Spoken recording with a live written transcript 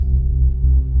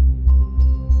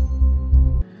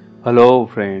Hello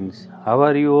friends, how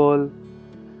are you all?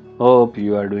 Hope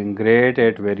you are doing great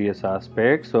at various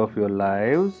aspects of your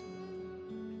lives.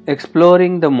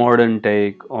 Exploring the modern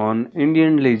take on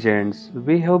Indian legends,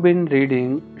 we have been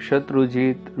reading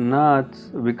Shatrujeet Nath's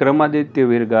Vikramaditya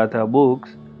Virgatha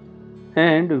books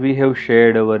and we have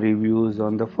shared our reviews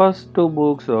on the first two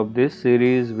books of this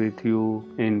series with you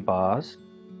in past.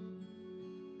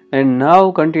 And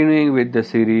now, continuing with the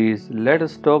series, let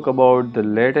us talk about the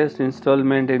latest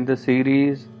installment in the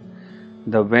series,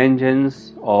 The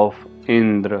Vengeance of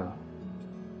Indra.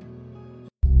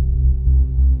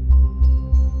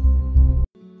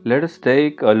 Let us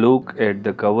take a look at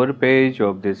the cover page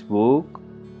of this book.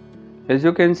 As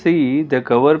you can see, the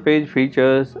cover page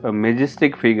features a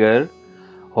majestic figure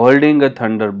holding a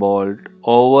thunderbolt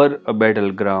over a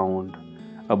battleground,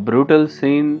 a brutal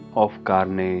scene of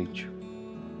carnage.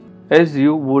 As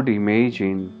you would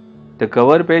imagine, the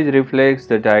cover page reflects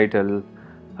the title,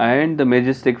 and the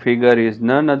majestic figure is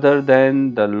none other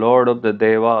than the Lord of the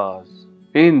Devas,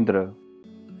 Indra,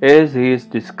 as he is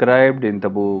described in the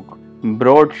book.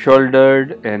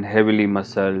 Broad-shouldered and heavily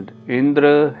muscled,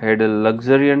 Indra had a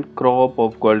luxuriant crop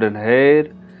of golden hair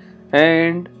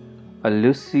and a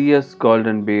luscious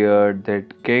golden beard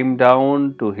that came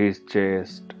down to his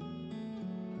chest.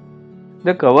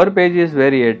 The cover page is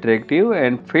very attractive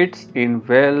and fits in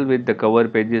well with the cover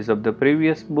pages of the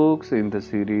previous books in the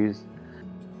series.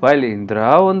 While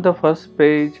Indra on the first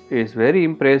page is very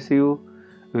impressive,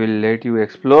 we'll let you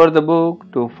explore the book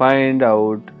to find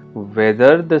out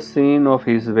whether the scene of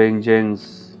his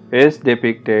vengeance as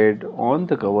depicted on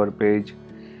the cover page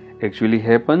actually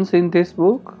happens in this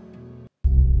book.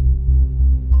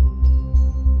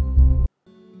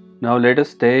 Now let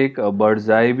us take a bird's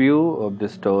eye view of the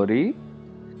story.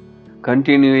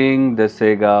 Continuing the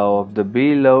saga of the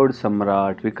beloved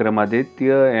Samrat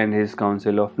Vikramaditya and his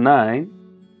council of 9,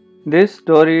 this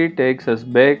story takes us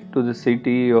back to the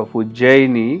city of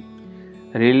Ujjaini,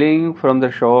 reeling from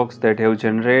the shocks that have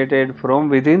generated from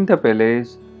within the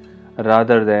palace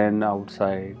rather than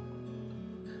outside.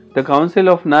 The council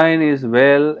of 9 is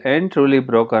well and truly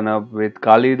broken up, with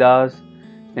Kalidas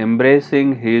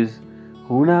embracing his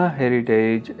Huna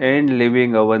heritage and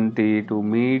leaving Avanti to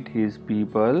meet his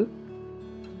people.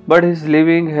 But his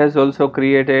leaving has also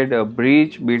created a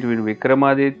breach between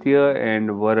Vikramaditya and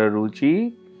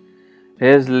Vararuchi,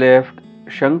 has left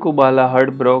Shankubala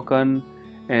heartbroken,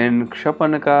 and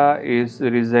Kshapanaka is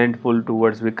resentful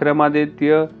towards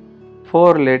Vikramaditya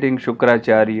for letting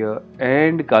Shukracharya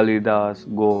and Kalidas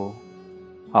go.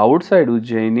 Outside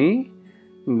Ujjaini,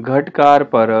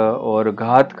 Ghatkarpara or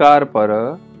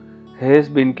Ghatkarpara has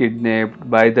been kidnapped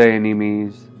by the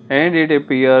enemies, and it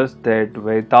appears that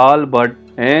Vaital Bhatt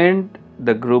and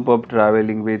the group of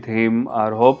traveling with him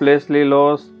are hopelessly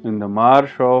lost in the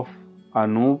marsh of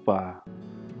Anupa.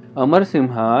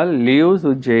 Amarsimha leaves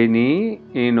Ujjaini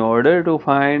in order to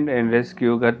find and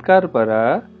rescue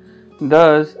Ghatkarpara,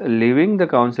 thus leaving the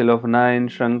Council of 9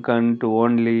 shrunken to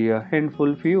only a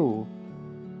handful few.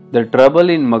 The trouble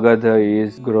in Magadha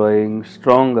is growing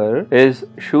stronger as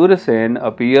Shurasen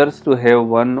appears to have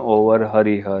won over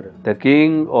Harihar, the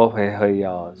king of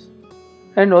Ahayas,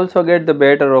 and also get the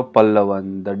better of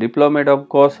Pallavan, the diplomat of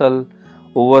Kosal,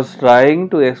 who was trying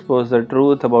to expose the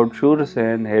truth about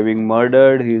Shurasen having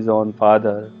murdered his own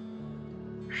father.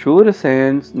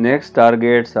 Shurasen's next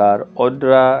targets are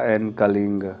Odra and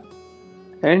Kalinga,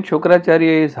 and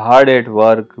Shukracharya is hard at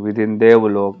work within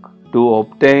Devalok to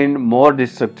obtain more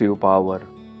destructive power.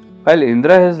 While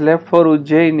Indra has left for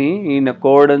Ujjaini in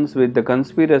accordance with the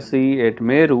conspiracy at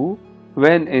Meru,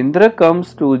 when Indra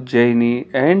comes to Ujjaini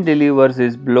and delivers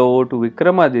his blow to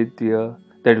Vikramaditya,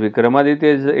 that Vikramaditya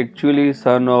is actually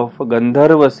son of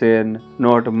Gandharvasen,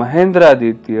 not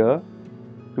Mahendraditya,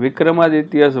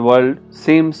 Vikramaditya's world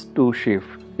seems to shift.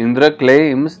 Indra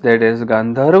claims that as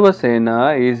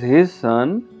Gandharvasena is his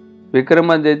son,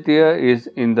 Vikramaditya is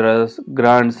Indra's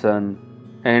grandson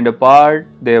and a part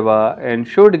Deva and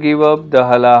should give up the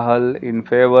halahal in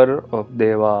favor of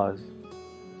Devas.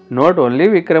 Not only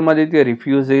Vikramaditya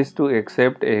refuses to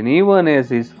accept anyone as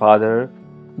his father,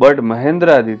 but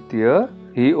Mahendraditya,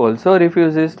 he also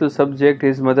refuses to subject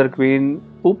his mother queen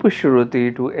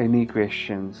Upashruti to any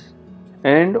questions.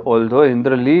 And although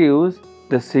Indra leaves,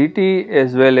 the city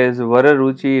as well as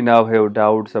Vararuchi now have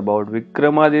doubts about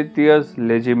Vikramaditya's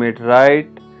legitimate right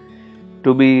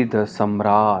to be the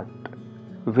Samrat.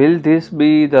 Will this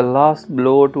be the last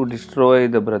blow to destroy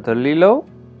the brotherly love?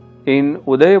 In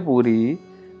Udayapuri,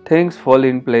 things fall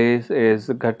in place as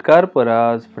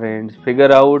Ghatkarpara's friends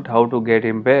figure out how to get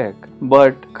him back.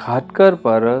 But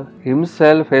Ghatkarpara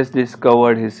himself has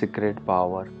discovered his secret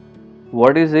power.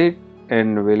 What is it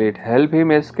and will it help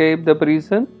him escape the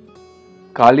prison?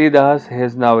 Kalidas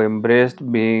has now embraced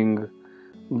being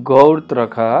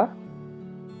Gaurtrakha,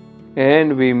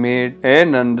 and we made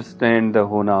and understand the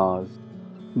Hunas,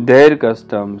 their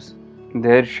customs,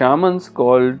 their shamans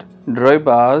called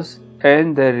Droibas,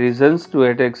 and their reasons to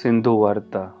attack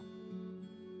Sindhuvarta.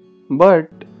 But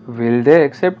will they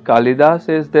accept Kalidas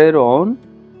as their own?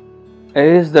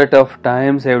 As the tough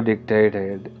times have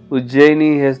dictated,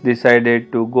 Ujjaini has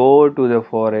decided to go to the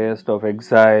forest of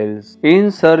exiles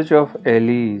in search of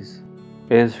allies.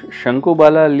 As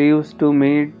Shankubala leaves to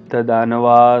meet the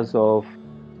Danavas of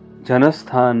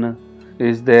Janasthan,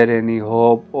 is there any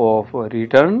hope of a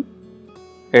return?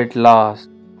 At last,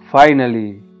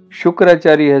 finally,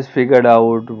 Shukracharya has figured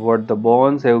out what the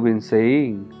bonds have been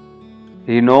saying.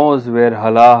 He knows where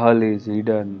Halahal is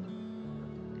hidden.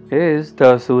 As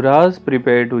the Asuras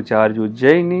prepare to charge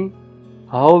Ujjaini,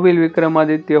 how will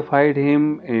Vikramaditya fight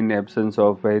him in absence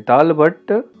of Vaital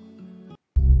Bhatt?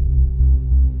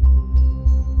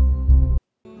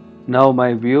 Now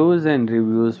my views and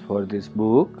reviews for this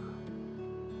book.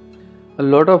 A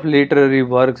lot of literary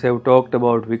works have talked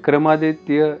about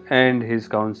Vikramaditya and his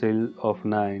Council of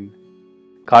Nine.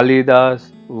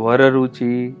 Kalidas,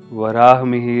 Vararuchi,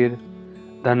 Varahmihir,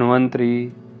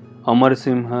 Dhanvantri,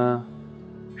 Amarsimha,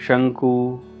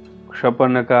 Shanku,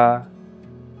 Shapanaka,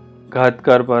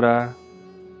 Ghatkarpara,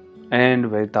 and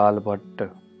Vaital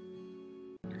Bhatt.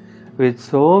 With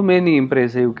so many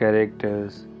impressive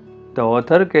characters, the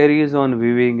author carries on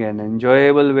weaving an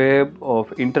enjoyable web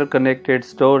of interconnected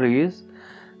stories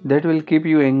that will keep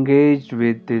you engaged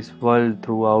with this world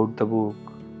throughout the book.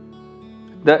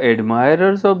 The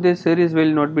admirers of this series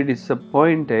will not be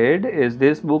disappointed, as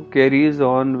this book carries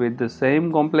on with the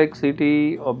same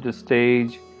complexity of the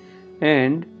stage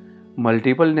and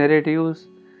multiple narratives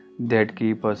that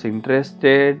keep us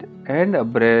interested and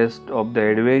abreast of the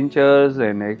adventures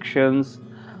and actions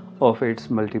of its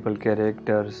multiple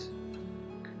characters.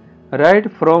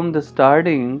 Right from the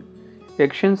starting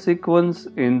action sequence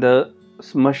in the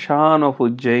Smashan of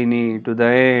Ujjaini to the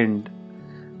end,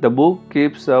 the book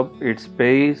keeps up its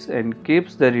pace and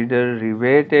keeps the reader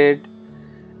riveted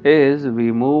as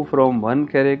we move from one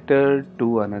character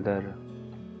to another.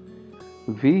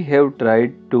 We have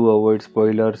tried to avoid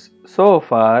spoilers so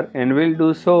far and will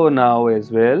do so now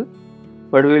as well,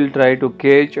 but we will try to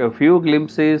catch a few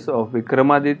glimpses of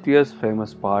Vikramaditya's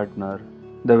famous partner.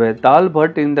 The Betal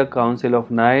Bhatt in the Council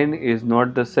of Nine is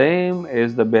not the same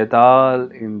as the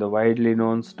Betal in the widely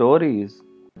known stories.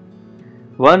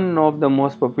 One of the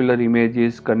most popular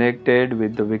images connected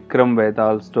with the Vikram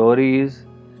Betal stories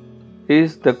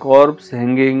is the corpse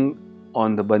hanging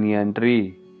on the banyan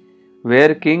tree,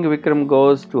 where King Vikram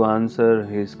goes to answer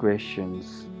his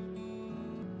questions.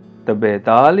 The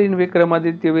Betal in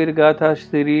Vikramaditya Virgatha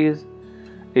series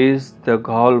is the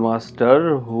Gaul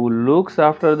master who looks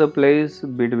after the place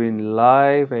between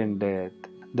life and death,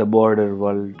 the border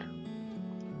world.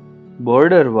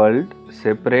 Border world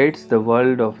separates the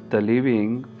world of the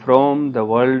living from the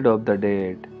world of the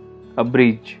dead, a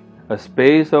bridge, a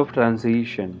space of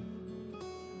transition.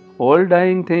 All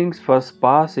dying things first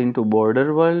pass into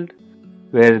border world,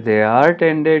 where they are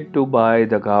tended to by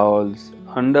the Gauls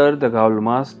under the Gaul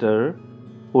master,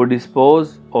 who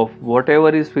dispose of whatever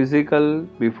is physical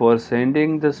before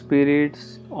sending the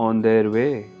spirits on their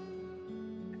way.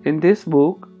 In this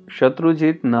book,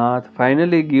 Shatrujeet Nath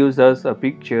finally gives us a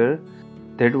picture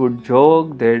that would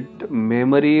jog that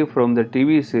memory from the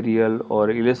TV serial or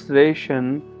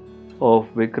illustration of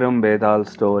Vikram Bedal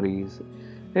stories.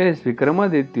 As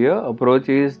Vikramaditya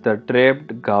approaches the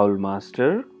trapped Gaul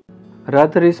master,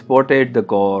 rather is spotted the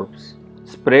corpse,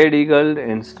 spread-eagled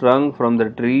and strung from the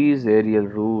tree's aerial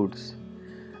roots,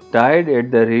 tied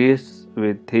at the wrists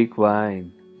with thick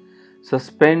vine,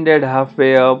 suspended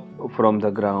halfway up from the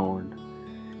ground.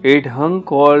 It hung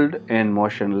cold and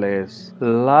motionless,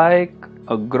 like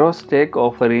a grotesque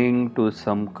offering to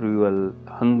some cruel,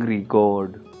 hungry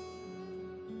god.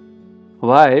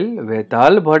 While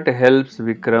Betal Bhatt helps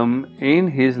Vikram in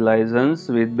his license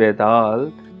with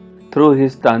Betal through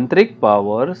his tantric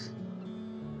powers,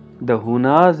 the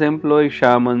Hunas employ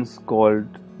shamans called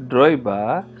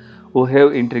Droiba who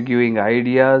have intriguing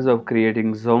ideas of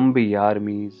creating zombie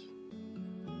armies.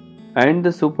 And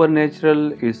the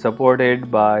supernatural is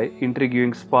supported by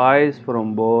intriguing spies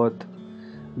from both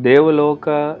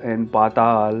Devaloka and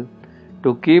Patal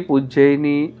to keep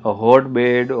Ujjaini a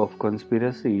hotbed of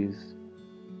conspiracies.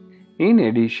 In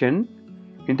addition,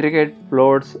 intricate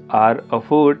plots are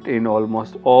afoot in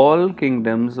almost all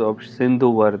kingdoms of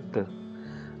Sindhuvarta,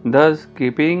 thus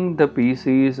keeping the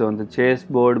pieces on the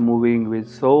chessboard moving with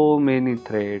so many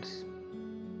threads.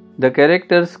 The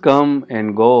characters come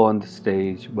and go on the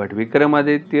stage, but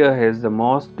Vikramaditya has the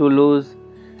most to lose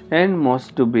and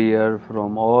most to bear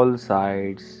from all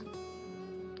sides.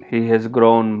 He has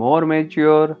grown more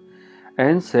mature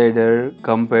and sadder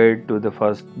compared to the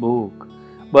first book,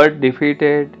 but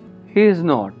defeated he is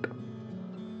not.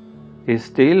 He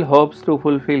still hopes to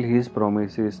fulfill his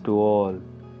promises to all,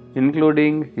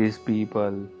 including his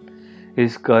people.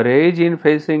 His courage in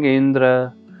facing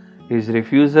Indra, his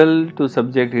refusal to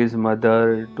subject his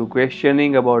mother to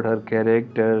questioning about her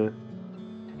character,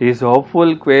 his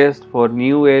hopeful quest for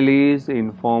new allies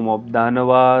in form of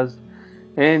Danavas,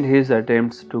 and his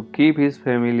attempts to keep his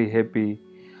family happy,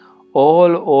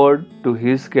 all owed to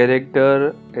his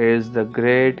character as the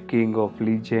great king of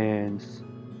legends.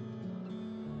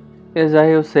 As I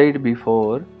have said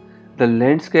before, the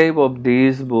landscape of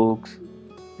these books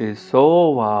is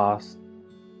so vast,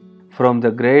 from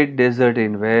the great desert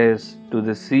in west to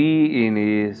the sea in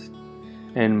east,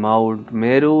 and Mount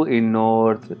Meru in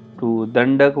north to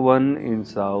Dandakvan in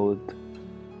south.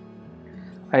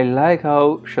 I like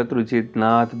how Shatrujeet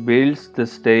Nath builds the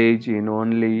stage in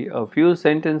only a few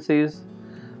sentences,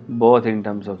 both in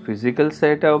terms of physical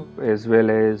setup as well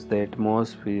as the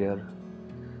atmosphere.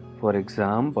 For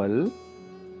example,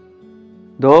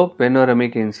 though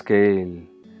panoramic in scale,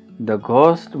 the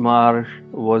Ghost Marsh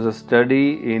was a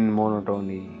study in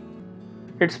monotony.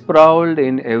 It sprawled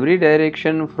in every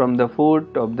direction from the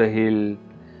foot of the hill,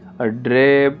 a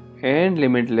drab and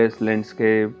limitless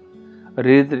landscape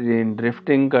wreathed in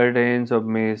drifting curtains of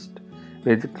mist,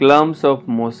 with clumps of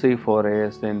mossy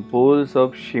forest and pools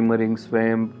of shimmering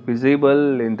swamp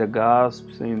visible in the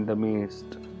gasps in the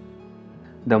mist.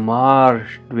 The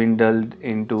marsh dwindled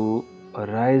into a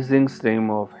rising stream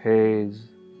of haze,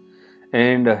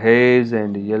 and haze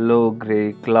and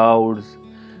yellow-grey clouds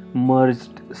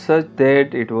merged such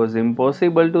that it was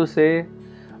impossible to say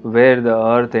where the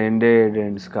earth ended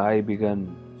and sky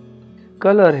began.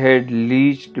 Color had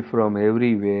leached from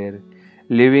everywhere,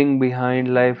 leaving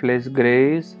behind lifeless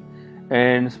greys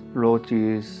and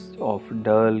splotches of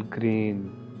dull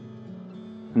green.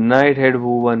 Night had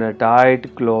woven a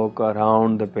tight cloak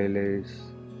around the palace,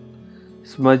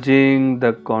 smudging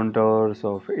the contours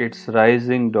of its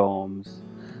rising domes,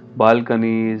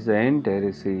 balconies, and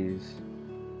terraces.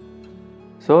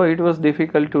 So it was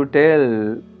difficult to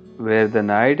tell where the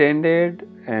night ended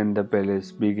and the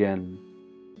palace began.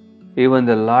 Even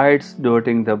the lights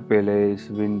dotting the palace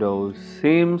windows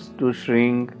seemed to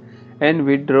shrink and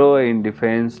withdraw in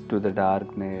defense to the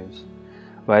darkness,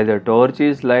 while the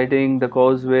torches lighting the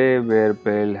causeway were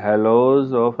pale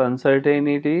halos of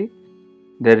uncertainty,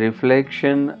 their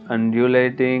reflection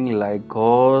undulating like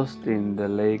ghosts in the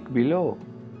lake below.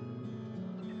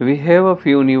 We have a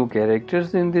few new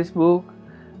characters in this book,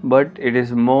 but it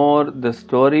is more the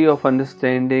story of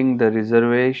understanding the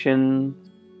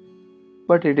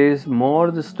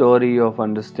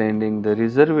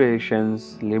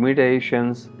reservations,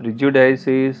 limitations,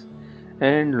 prejudices,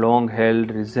 and long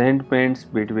held resentments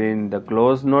between the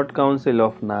close knit council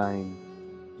of nine.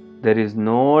 There is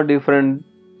no different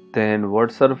than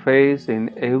what surface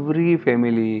in every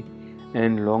family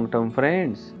and long term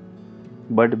friends.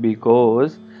 But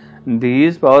because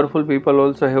these powerful people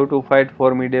also have to fight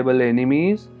formidable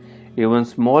enemies, even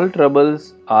small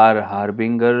troubles are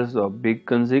harbingers of big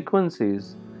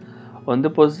consequences. On the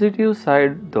positive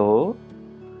side, though,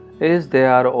 as they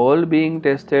are all being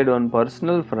tested on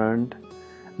personal front,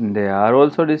 they are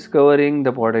also discovering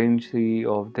the potency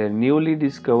of their newly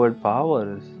discovered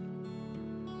powers.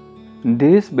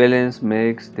 This balance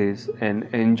makes this an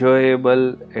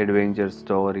enjoyable adventure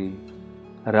story,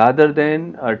 rather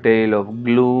than a tale of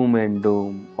gloom and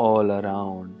doom all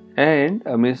around. And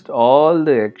amidst all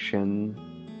the action,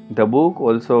 the book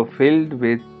also filled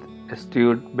with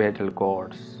astute battle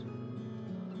chords.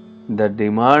 The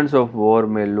demands of war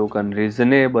may look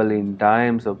unreasonable in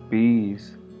times of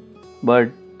peace,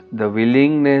 but the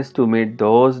willingness to meet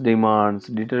those demands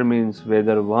determines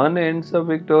whether one ends up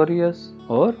victorious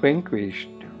or vanquished.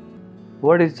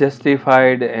 What is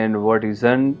justified and what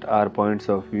isn't are points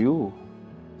of view.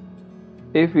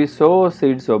 If we sow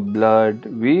seeds of blood,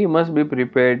 we must be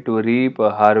prepared to reap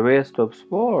a harvest of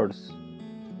sports.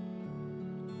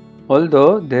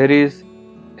 Although there is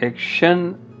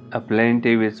action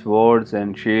aplenty with swords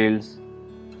and shields,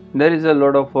 there is a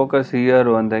lot of focus here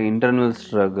on the internal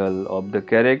struggle of the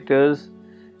characters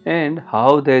and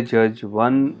how they judge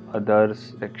one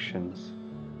another's actions.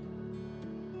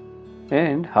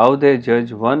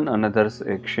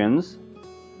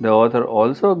 The author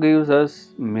also gives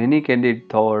us many candid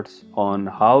thoughts on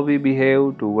how we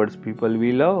behave towards people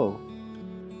we love.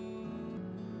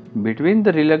 Between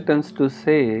the reluctance to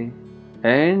say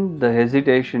and the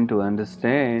hesitation to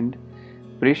understand,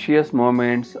 precious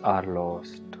moments are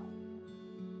lost.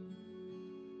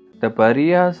 The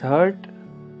pariah's hurt,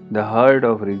 the hurt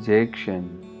of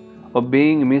rejection, of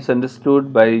being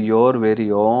misunderstood by your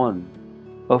very own,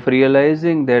 of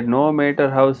realizing that no matter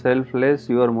how selfless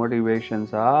your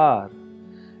motivations are,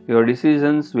 your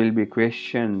decisions will be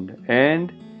questioned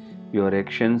and your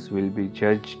actions will be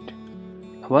judged.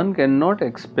 One cannot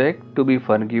expect to be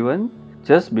forgiven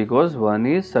just because one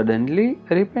is suddenly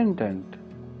repentant.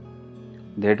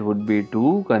 That would be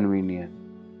too convenient.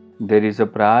 There is a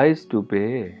price to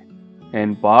pay,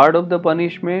 and part of the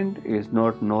punishment is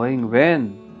not knowing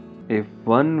when, if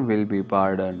one will be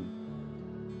pardoned.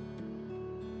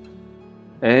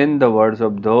 And the words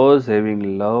of those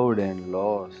having loved and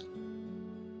lost.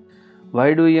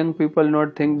 Why do young people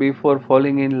not think before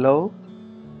falling in love?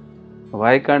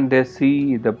 Why can't they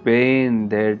see the pain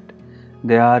that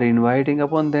they are inviting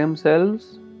upon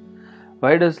themselves?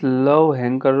 Why does love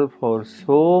hanker for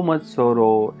so much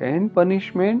sorrow and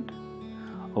punishment?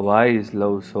 Why is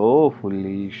love so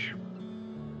foolish?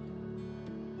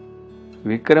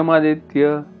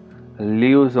 Vikramaditya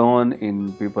lives on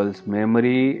in people's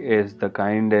memory as the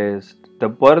kindest, the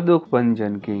Parduk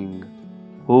Panjan king,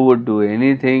 who would do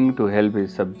anything to help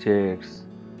his subjects.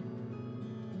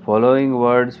 Following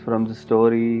words from the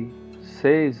story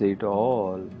says it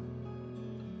all.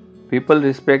 People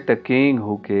respect a king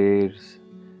who cares.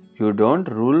 You don't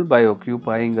rule by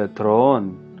occupying a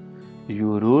throne.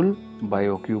 You rule by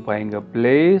occupying a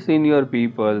place in your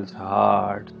people's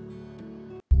hearts.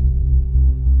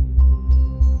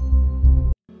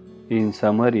 In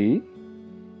summary,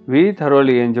 we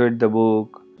thoroughly enjoyed the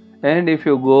book, and if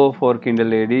you go for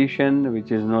Kindle edition,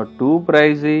 which is not too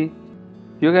pricey,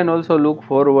 you can also look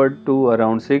forward to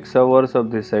around 6 hours of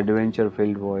this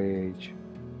adventure-filled voyage.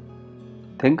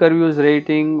 ThinkerViews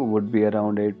rating would be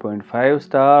around 8.5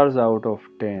 stars out of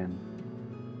 10.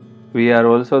 We are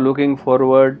also looking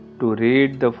forward to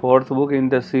read the fourth book in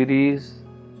the series,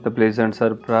 The Pleasant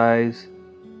Surprise.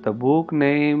 The book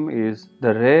name is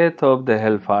The Wrath of the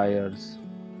Hellfires.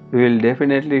 We will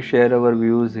definitely share our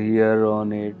views here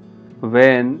on it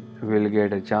when we'll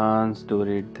get a chance to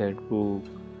read that book.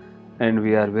 And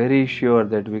we are very sure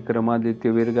that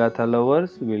Vikramaditya Virgatha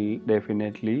lovers will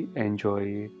definitely enjoy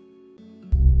it.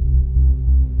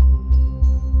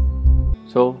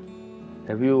 So,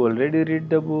 have you already read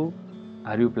the book?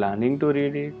 Are you planning to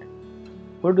read it?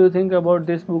 What do you think about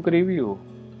this book review?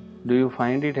 Do you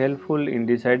find it helpful in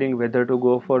deciding whether to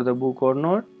go for the book or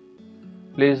not?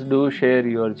 Please do share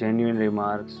your genuine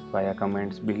remarks via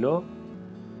comments below.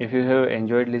 If you have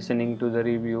enjoyed listening to the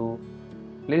review,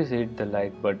 please hit the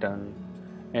like button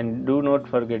and do not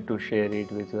forget to share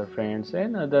it with your friends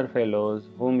and other fellows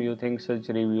whom you think such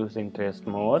reviews interest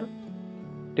more.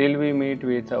 Till we meet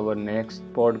with our next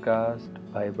podcast,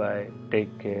 bye bye,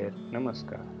 take care,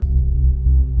 namaskar.